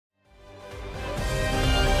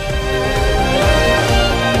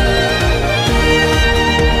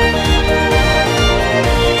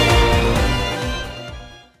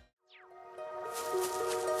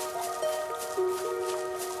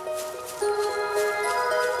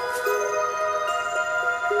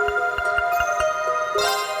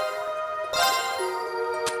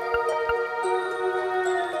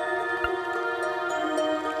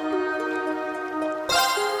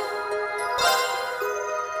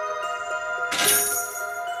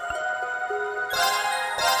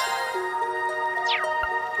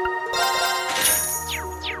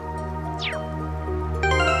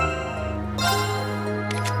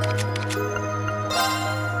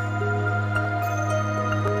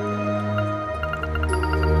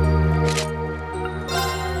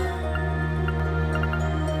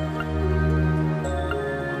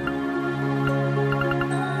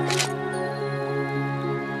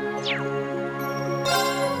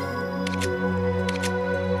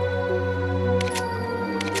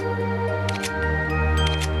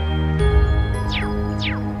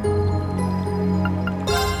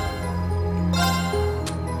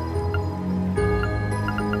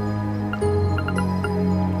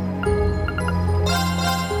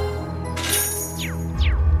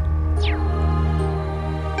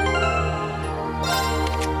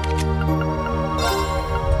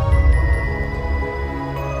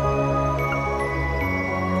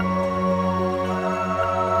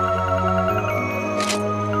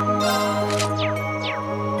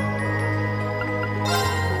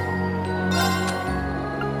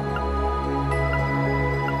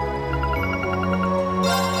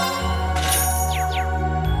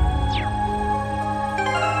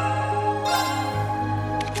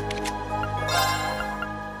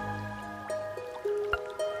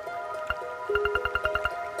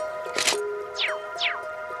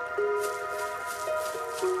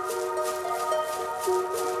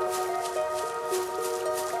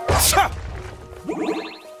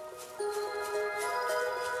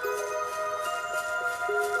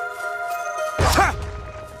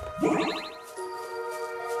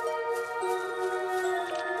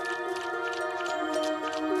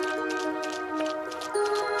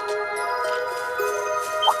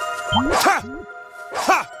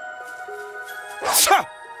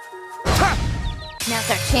Now's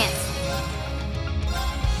our chance.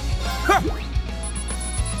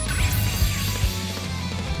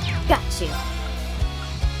 Got you.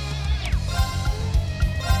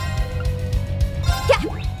 Yeah.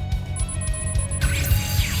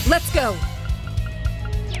 Let's go.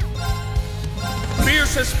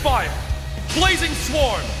 Fierce as fire. Blazing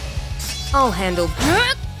swarm. All handled.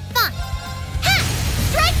 Fun. Ha!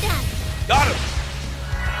 Strike that. Got him.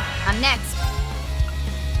 I'm next.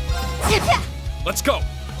 Let's go.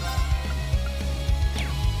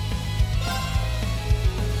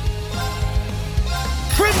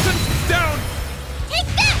 Crimson's down. Take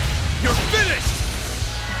that. You're finished.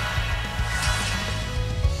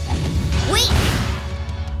 Wait.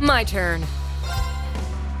 My turn.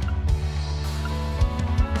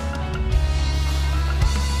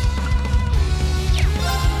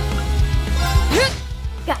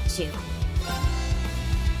 Got you.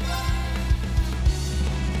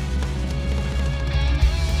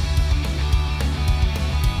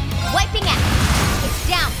 Wiping out. It's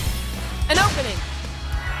down. An opening.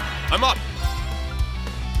 I'm up.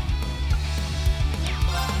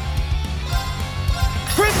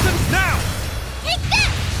 Crimson's down. Take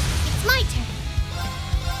that. It's my turn.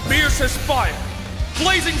 Fierce as fire.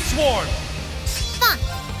 Blazing swarm. Fun.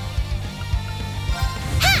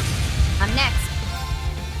 Ha! I'm next.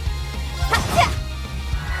 Ha!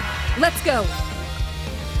 Let's go.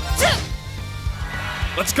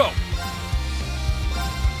 Let's go.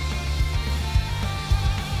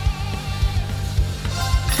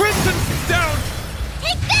 Crimson's down.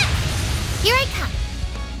 Take that. Here I come.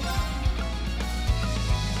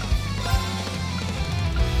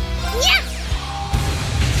 Yeah!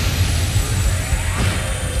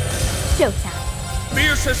 Showtime.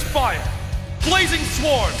 Fierce as fire. Blazing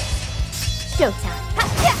swarm. Showtime. Ha!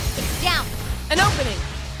 Yeah! It's down. An opening.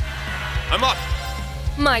 I'm up.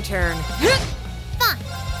 My turn. Fun.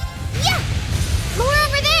 Yeah! More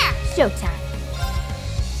over there. Showtime.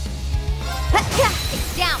 Ha! Yeah!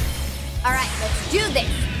 It's down. All right, let's do this.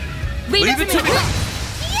 Leave it to me.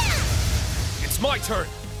 Yeah! It's my turn.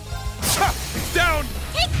 It's down.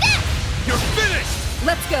 Take that. You're finished.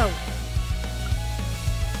 Let's go.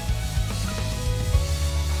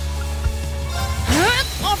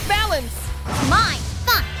 Off balance. Mine.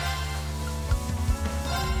 Fun.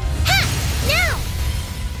 Ha! Now!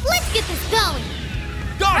 Let's get this going.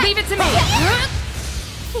 Got it. Leave it to me.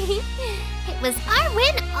 It was our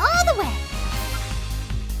win all the way.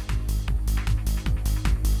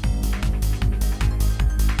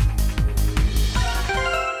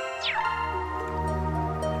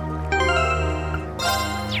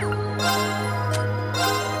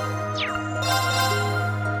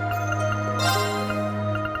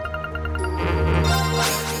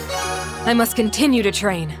 I must continue to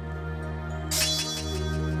train.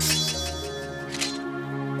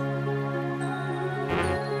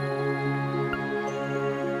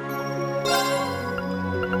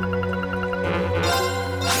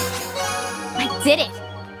 I did it.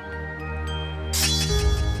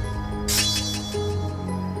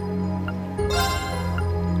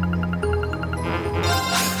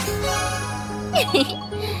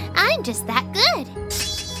 I'm just that good.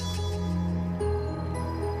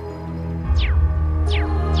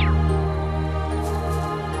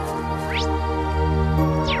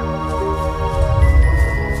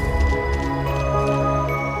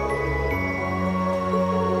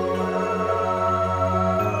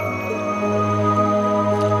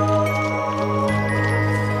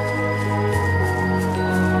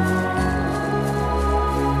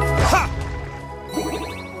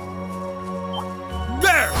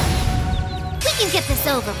 Get this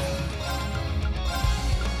over with.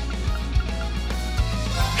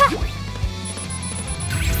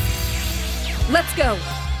 Let's go.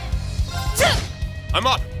 I'm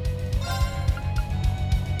up.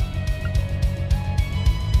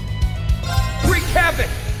 Wreak havoc!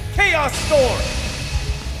 Chaos storm!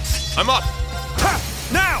 I'm up. Ha!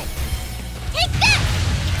 Now! Take that!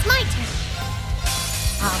 It's my turn.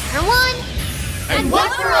 All for one. And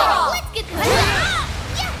one for all! Let's get this going.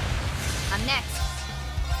 Yeah! I'm next.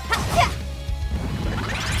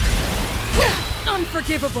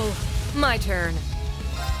 Unforgivable. My turn.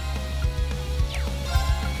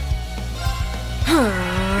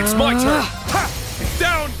 It's my turn. Ha! It's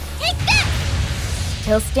down! Take that!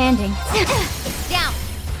 still standing. It's down.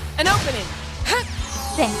 An opening.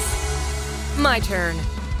 Thanks. My turn.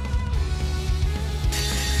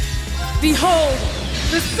 Behold,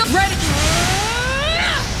 the ready.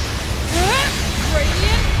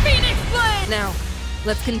 Radiant Phoenix Blade. Now,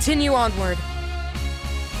 let's continue onward.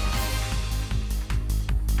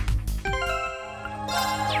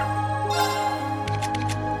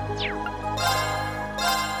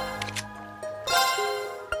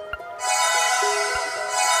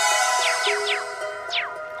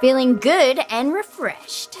 Feeling good and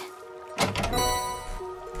refreshed.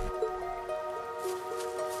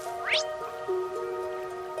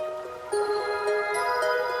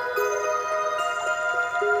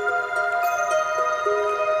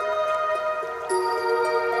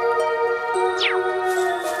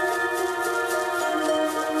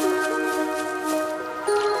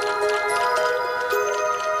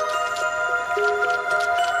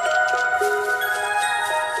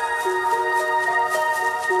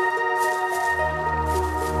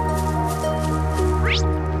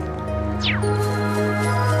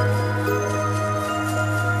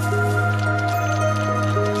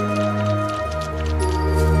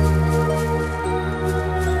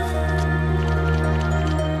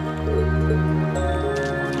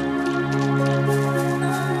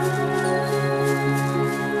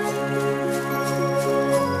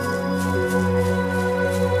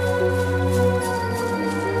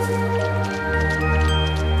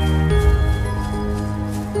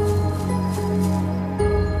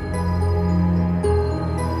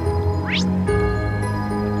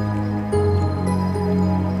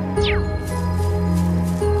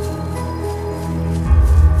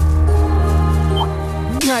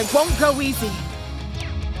 I won't go easy.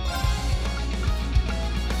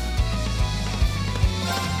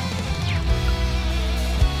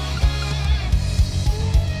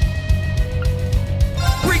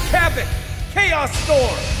 Wreak havoc! Chaos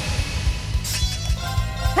Storm!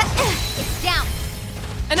 It's down.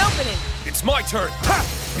 An opening. It's my turn! Ha!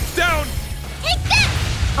 It's down! Take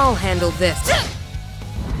that! I'll handle this.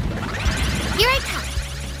 Here I come.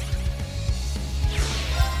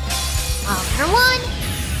 All for one,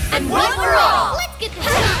 and one for all. Let's get this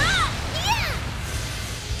done. Yeah!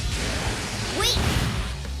 Wait.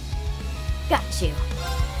 Got you.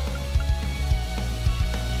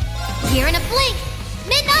 Here in a blink.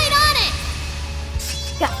 Midnight on it.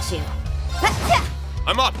 Got you.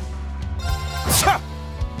 I'm up!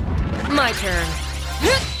 My turn.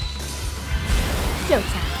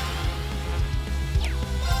 Showtime.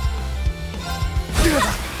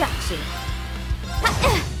 Got you.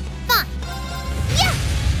 Fine. Yeah!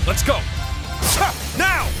 Let's go!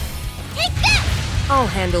 Now! Take that! I'll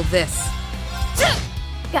handle this.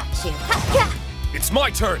 Got you. It's my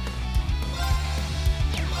turn!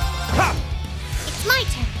 Ha! It's my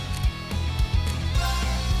turn.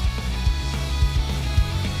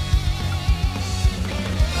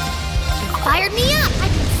 You fired me up!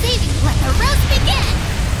 I've been saving to let the roast begin!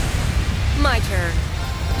 My turn.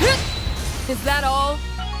 Is that all?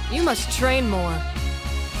 You must train more.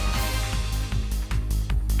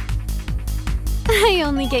 I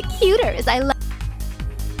only get cuter as I love.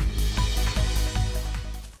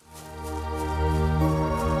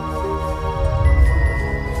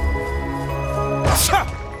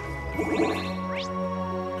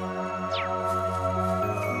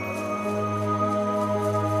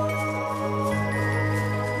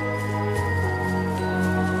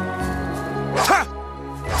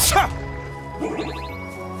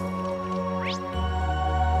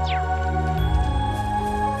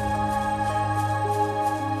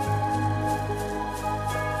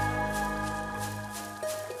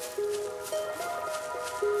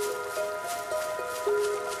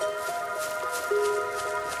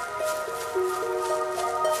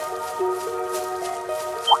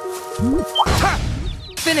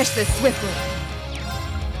 Finish this swiftly.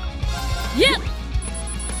 Yep!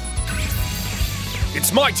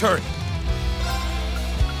 It's my turn!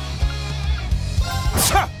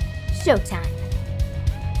 Showtime.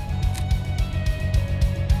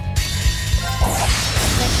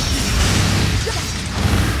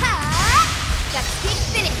 Got to keep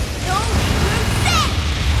finish. Don't set.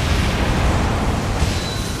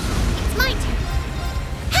 It's my turn.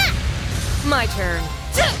 Ha! My turn.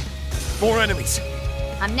 4 enemies.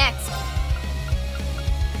 I'm next.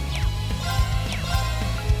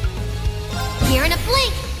 Here in a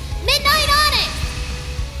blink. Midnight on it.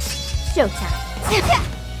 Showtime.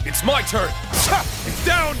 It's my turn! Ha! It's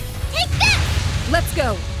down! Take that! Let's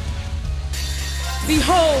go.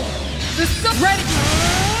 Behold, the ready.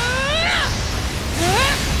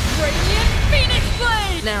 Radiant Phoenix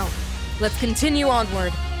Blade. Now, Let's continue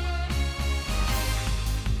onward.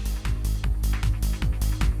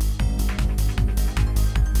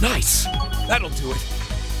 Nice! That'll do it.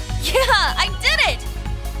 Yeah, I did it!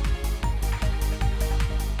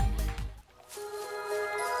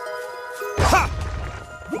 Ha!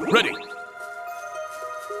 Ready.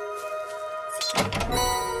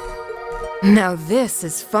 Now this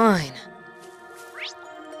is fine.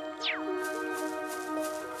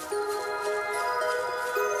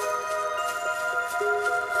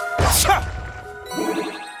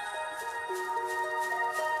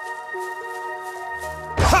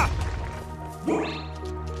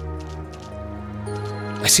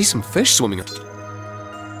 I see some fish swimming.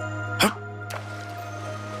 Huh?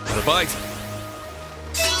 Got a bite.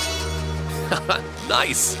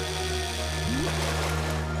 Nice.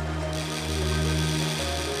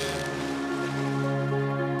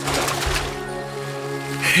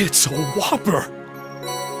 It's a whopper.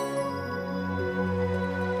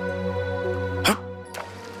 Huh?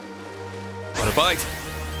 Got a bite.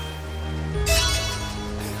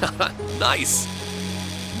 Nice.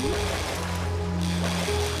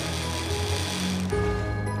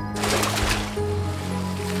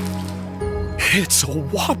 It's a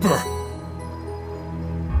whopper!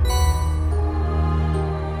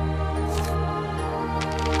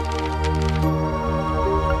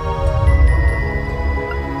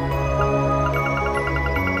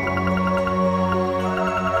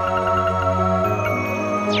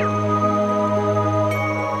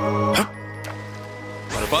 Huh?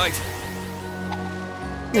 Got a bite?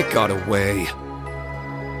 It got away.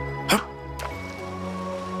 Huh?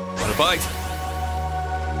 Got a bite?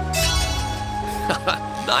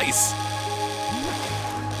 Nice!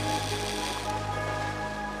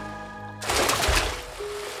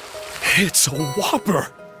 It's a whopper!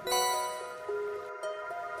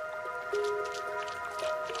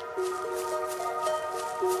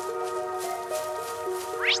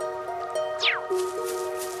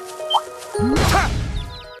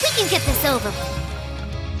 We can get this over with.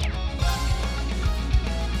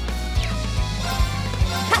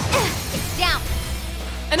 It's down.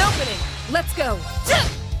 An opening! Let's go!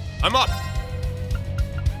 I'm up!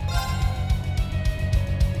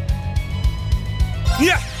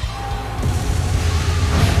 Yeah!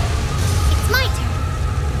 It's my turn.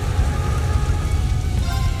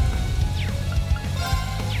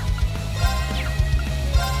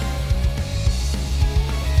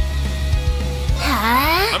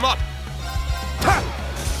 Huh? I'm up! Ha!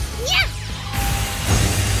 Yeah!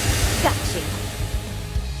 Got you.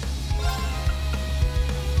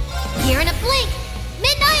 Here in a blink!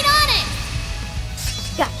 Midnight on it!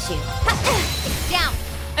 Got you. It's down.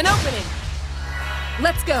 An opening!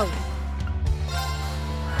 Let's go!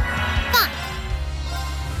 Fine.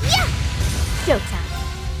 Yeah! Showtime.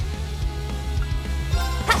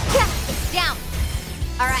 It's down.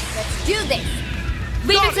 Alright, let's do this.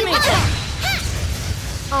 Leave it to me! Ha!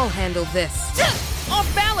 I'll handle this.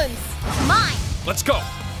 Off balance! Mine! Let's go!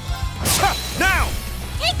 Ha! Now!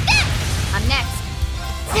 Take this! I'm next.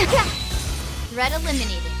 Threat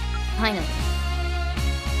eliminated. Finally.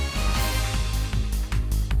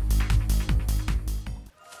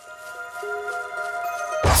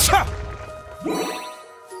 Ha!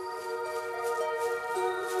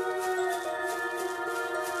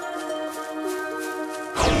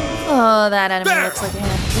 Oh, that enemy There! looks like a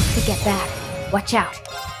hand just to get back. Watch out.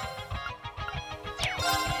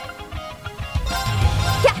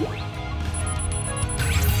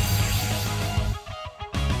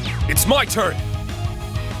 It's my turn!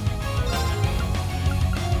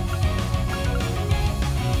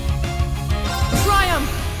 Triumph!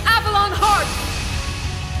 Avalon Heart!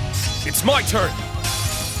 It's my turn!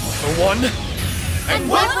 For one, And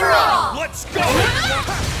one for all! let's go!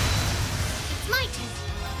 It's my turn.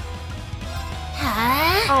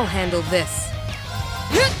 Huh? I'll handle this.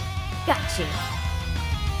 Got you.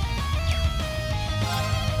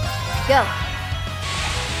 Go.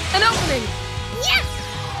 An opening! Yeah!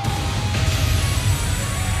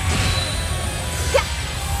 Yeah!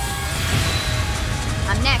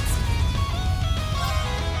 I'm next.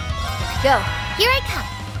 Go. Here I come.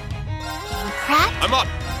 Democrat? I'm up!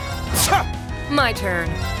 Ha! My turn.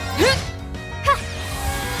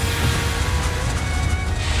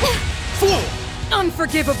 Fool!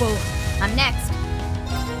 Unforgivable! I'm next.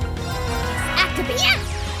 Activate. Yeah!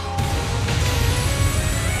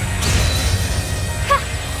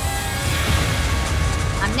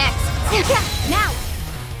 I'm next. Now!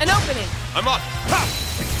 An opening! I'm up! Ha!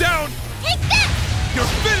 It's down! Take this! You're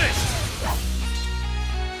finished!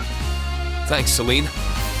 Thanks, Celine.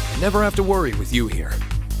 Never have to worry with you here.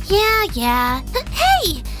 Yeah.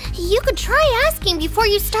 Hey! You could try asking before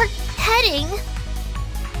you start petting.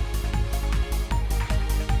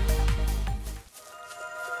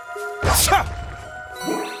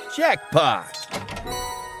 Jackpot!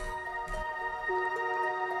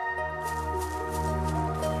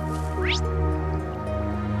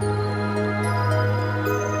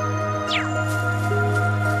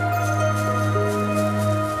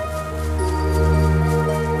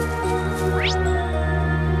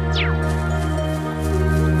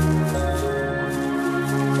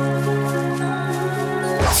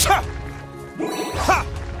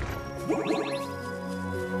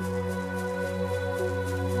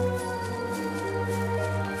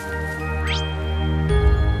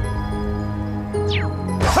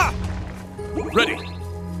 Ready.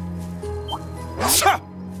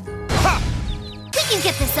 We can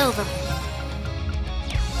get this over.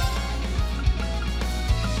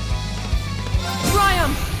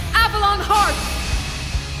 Triumph! Avalon Heart!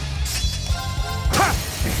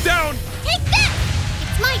 Down! Take that!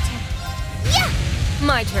 It's my turn. Yeah!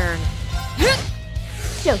 My turn.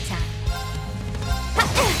 Showtime.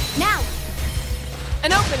 Now!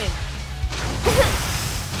 An opening!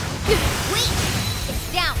 Wait!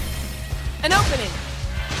 It's down. An opening!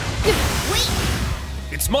 Wait!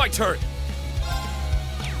 It's my turn!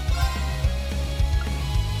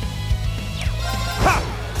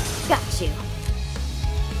 Got you.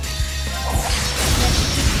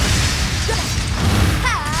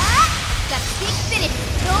 Got a big finish.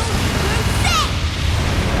 No,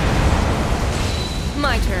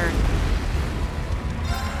 My turn.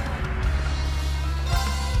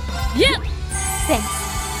 Yep! Thanks.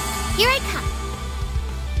 Here I come.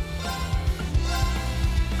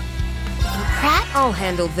 Pratt? I'll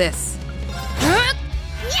handle this. Yeah!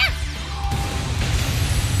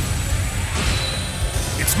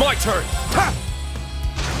 It's my turn!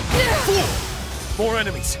 Fool! More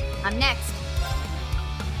enemies. I'm next.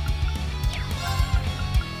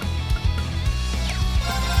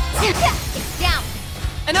 It's down.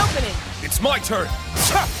 An opening! It's my turn!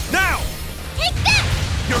 Now! Take that!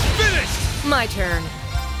 You're finished! My turn.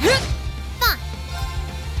 Fine.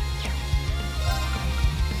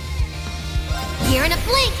 Here in a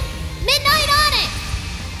blink. Midnight on it!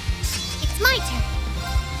 It's my turn.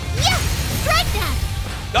 Yeah! Strike that!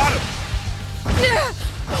 Got him!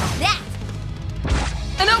 Take that!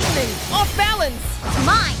 An opening! Off balance! It's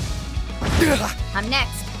mine! I'm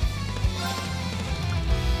next.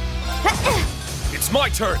 It's my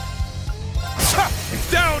turn!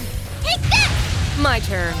 It's down! Take that! My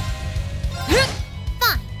turn.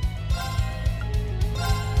 Fine.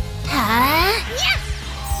 Yeah!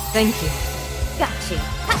 Thank you. Got you.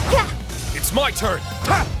 It's my turn!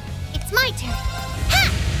 It's my turn.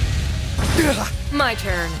 My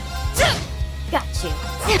turn. Got you.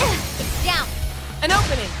 It's down. An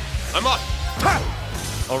opening! I'm up!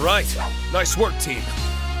 All right, nice work, team.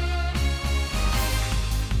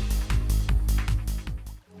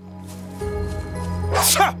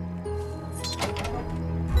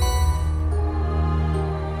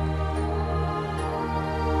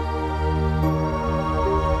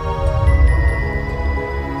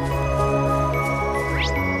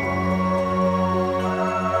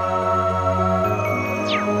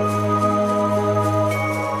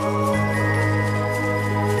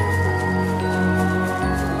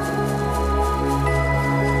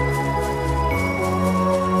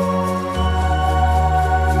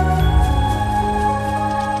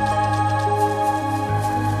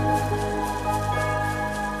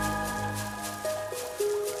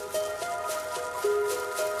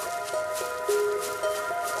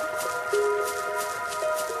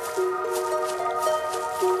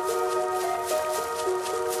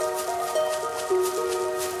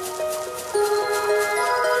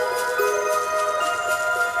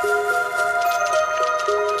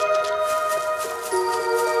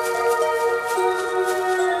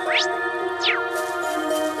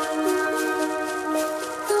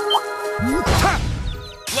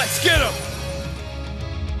 Let's get him!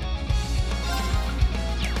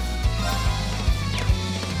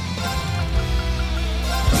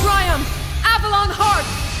 Triumph! Avalon Heart!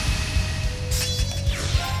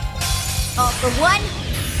 All for one,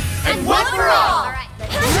 and one for all! Alright,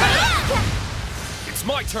 let's It's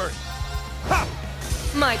my turn!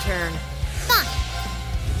 My turn. Fine.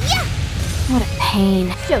 Yeah! What a pain.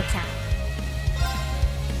 Showtime.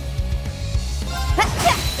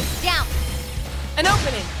 It's down. An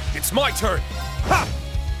opening! It's my turn!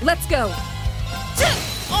 Let's go!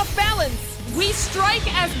 Off balance! We strike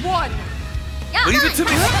as one! Yeah, Leave it to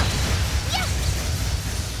me! Yeah!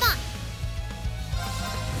 Fine.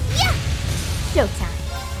 Yeah! Showtime.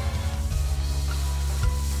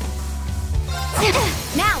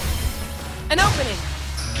 Now! An opening!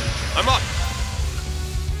 I'm up!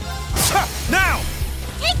 Now!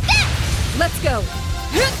 Take that! Let's go!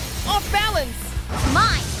 Off balance!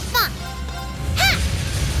 Mine! Fun! Ha!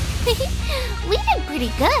 We did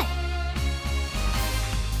pretty good.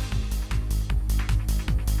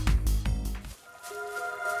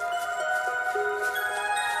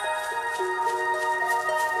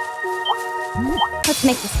 Let's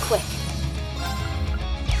make this quick.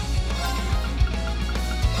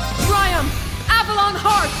 Triumph! Avalon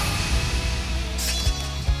Heart!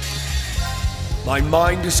 My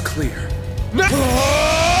mind is clear.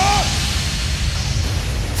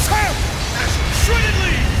 Shredded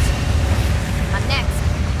leaves! I'm next.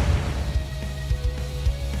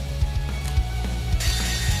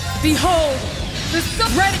 Behold! The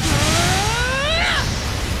ready!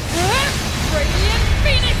 Radiant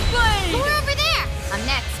Phoenix Blade! We're over there! I'm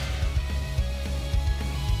next.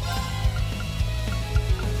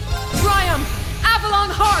 Triumph! Avalon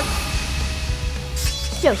Heart!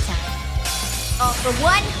 Showtime. All for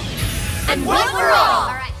one, and one for all!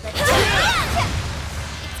 Alright, let's do it!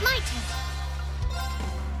 It's my turn.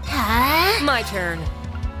 Huh? My turn.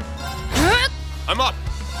 I'm up!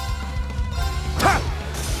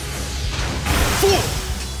 Fool!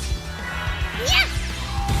 Yeah!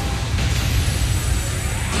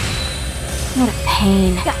 What a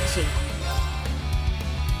pain. Got you.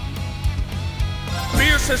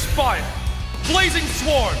 Fierce as fire! Blazing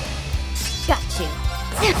sword! Got you.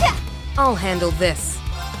 I'll handle this.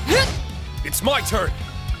 It's my turn!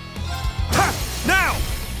 Now!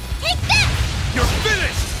 Take that! You're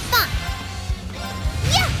finished! Fun!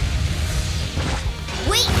 Yeah!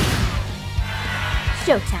 Wait!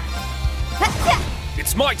 Showtime.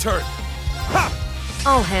 It's my turn! Ha!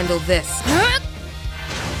 I'll handle this.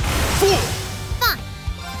 Fool! Fun!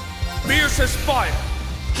 Fierce as fire!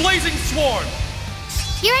 Blazing sword!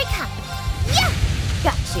 Here I come. Yeah!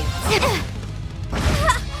 Got you.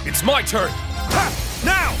 It's my turn! Ha!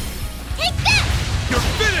 Now! Take that! You're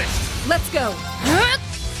finished! Let's go.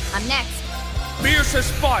 I'm next. Fierce as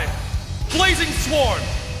fire! Blazing sword!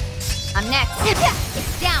 I'm next.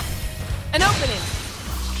 It's down. An opening.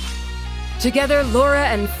 Together, Laura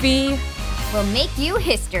and Fee We'll make you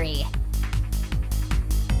history.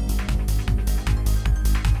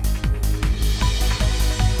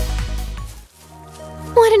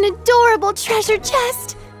 What an adorable treasure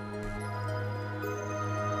chest!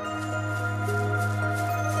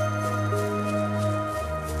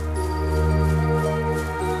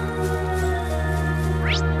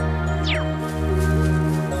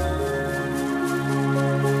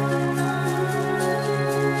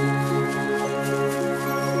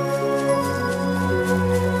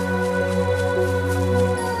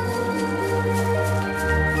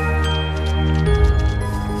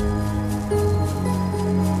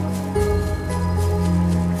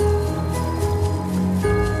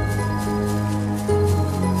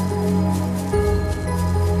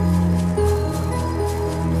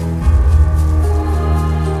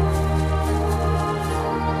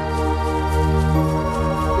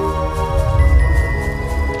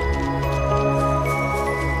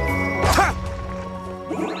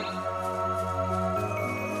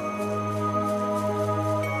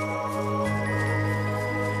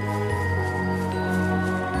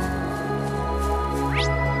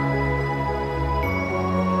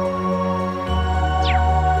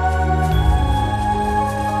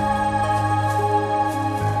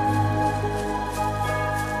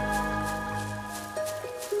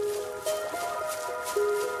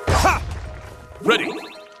 Ready!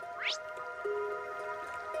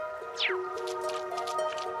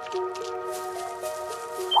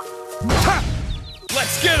 Ha!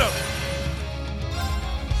 Let's get him!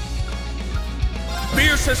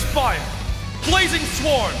 Fierce as fire! Blazing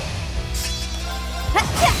sword!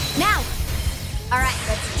 Now! Alright,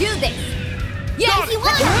 let's do this! Yes, Got it. you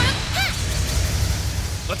want!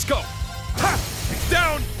 Let's go! Ha! It's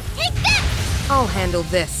down! Take that! I'll handle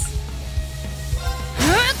this.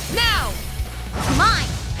 Now! Mine!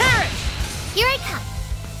 Perish! Here I come!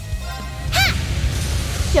 Ha!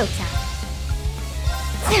 Showtime!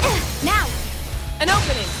 Now! An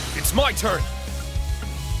opening! It's my turn!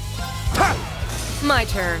 Ha! My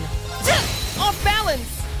turn. Off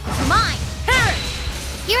balance! Mine!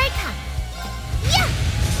 Perish! Here I come! Yeah!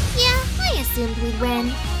 Yeah, I assumed we'd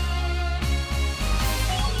win.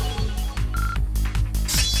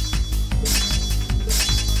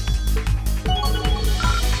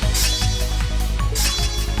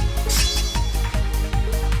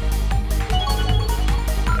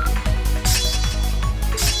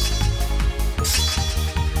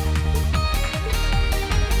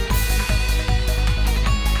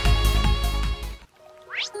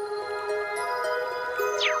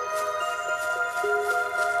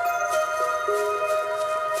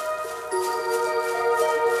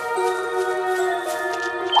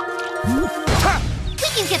 We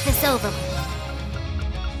can get this over with.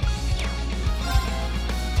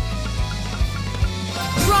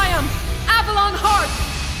 Triumph! Avalon Heart!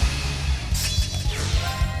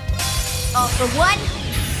 All for one,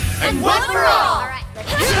 And one for all! Alright, let's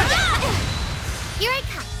do it! Here I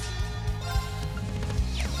come.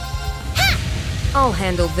 I'll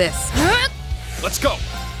handle this. Let's go!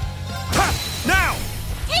 Ha! Now!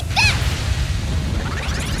 Take that!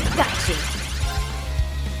 Got you.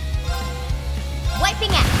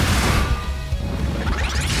 Wiping out.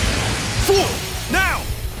 Fool! Now!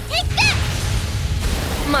 Take that!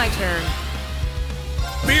 My turn.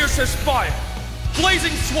 Fierce as fire!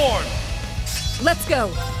 Blazing swarm! Let's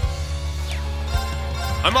go.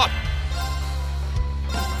 I'm up!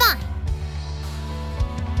 Fine.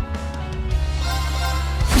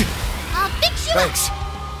 I'll fix you Thanks. up.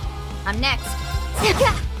 I'm next.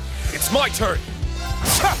 It's my turn!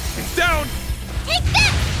 Ha! It's down! Take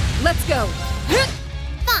that! Let's go.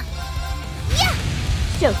 Fine. Yeah!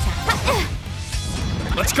 Showtime.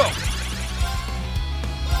 Let's go!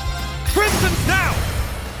 Crimson's now!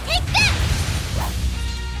 Take that!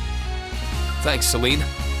 Thanks, Celine.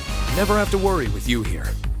 Never have to worry with you here.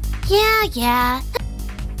 Yeah.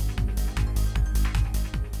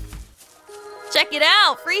 Check it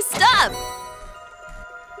out! Free stuff!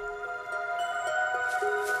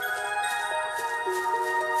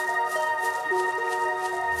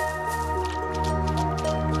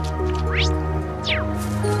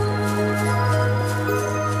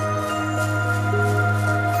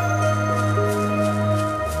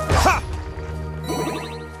 Ha!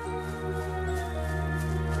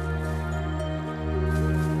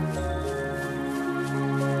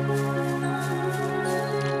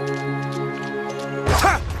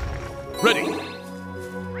 Ha! Ready!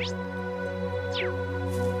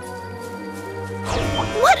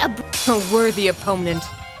 What a A worthy opponent.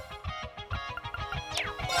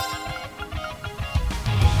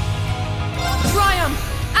 Triumph!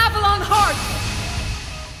 Avalon Heart!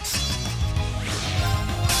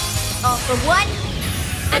 all for one,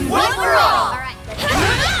 And one for all! Alright, let's do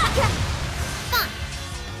it. Fine.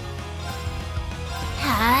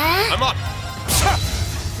 Huh? I'm up! Ha!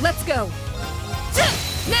 Let's go.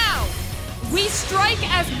 Now! We strike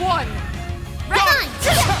as one! Fine.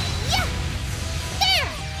 Yeah.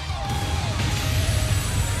 There.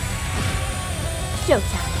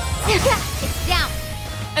 Showtime. It's down.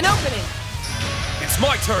 An opening! It's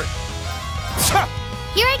my turn! Ha!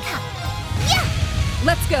 Here I come. Yeah.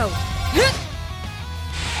 Let's go!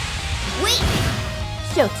 Wait.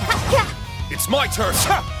 Showtime. It's my turn!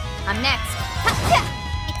 Ha! I'm next.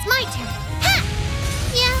 It's my turn. Ha!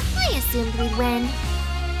 Yeah, I assumed we'd win.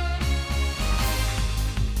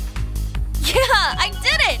 Yeah, I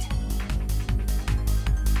did it!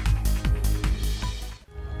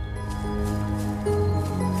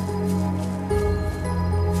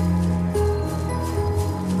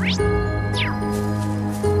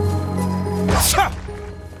 Ha!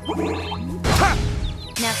 Ha!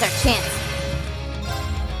 Now's our chance.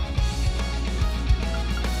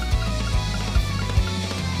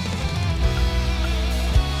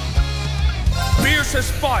 Fierce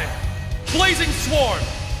as fire! Blazing swarm!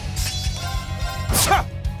 Ha!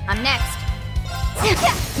 I'm next.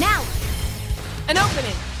 Now, An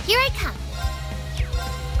opening! here I come.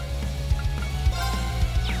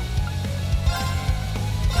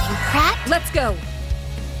 You cracked? Let's go!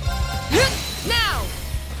 Now!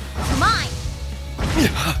 Mine.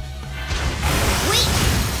 Wait.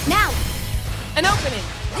 Now, An opening!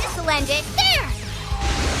 this'll end it. There.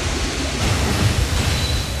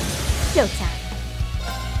 Showtime.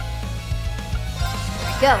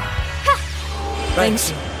 Go. Ha!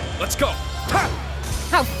 Thanks. Let's go! Ha!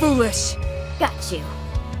 How foolish! Got you.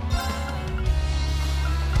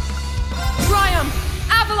 Triumph!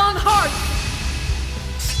 Avalon Heart!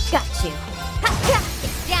 Got you. Ha!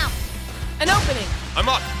 It's down. An opening! I'm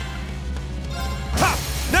up! Ha!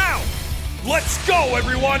 Now! Let's go,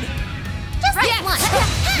 everyone! Just this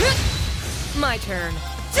one. My turn.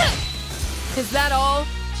 Is that all?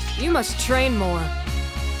 You must train more.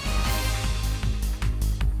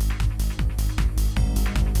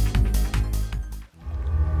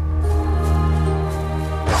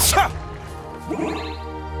 Ha!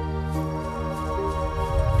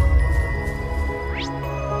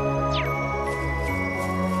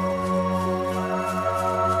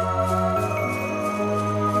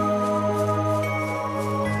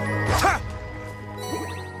 Ha!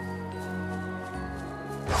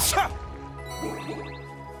 Ha!